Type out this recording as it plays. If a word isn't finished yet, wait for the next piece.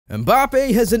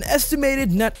Mbappe has an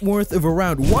estimated net worth of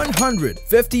around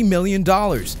 $150 million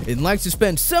and likes to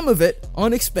spend some of it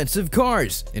on expensive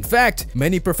cars. In fact,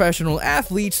 many professional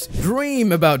athletes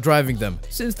dream about driving them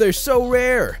since they're so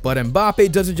rare. But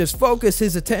Mbappe doesn't just focus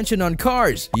his attention on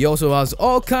cars, he also has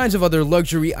all kinds of other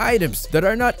luxury items that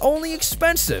are not only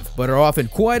expensive, but are often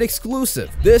quite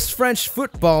exclusive. This French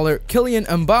footballer, Kylian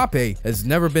Mbappe, has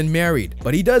never been married,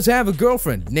 but he does have a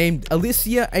girlfriend named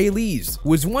Alicia Elise,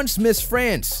 who was once Miss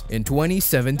France in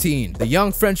 2017. The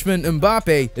young Frenchman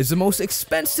Mbappe is the most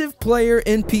expensive player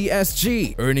in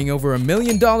PSG, earning over $1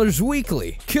 million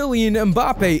weekly. Kylian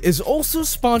Mbappe is also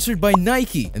sponsored by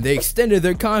Nike, and they extended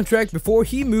their contract before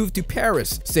he moved to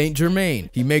Paris Saint-Germain.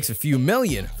 He makes a few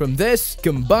million from this,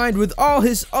 combined with all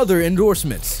his other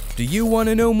endorsements. Do you want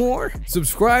to know more?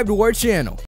 Subscribe to our channel.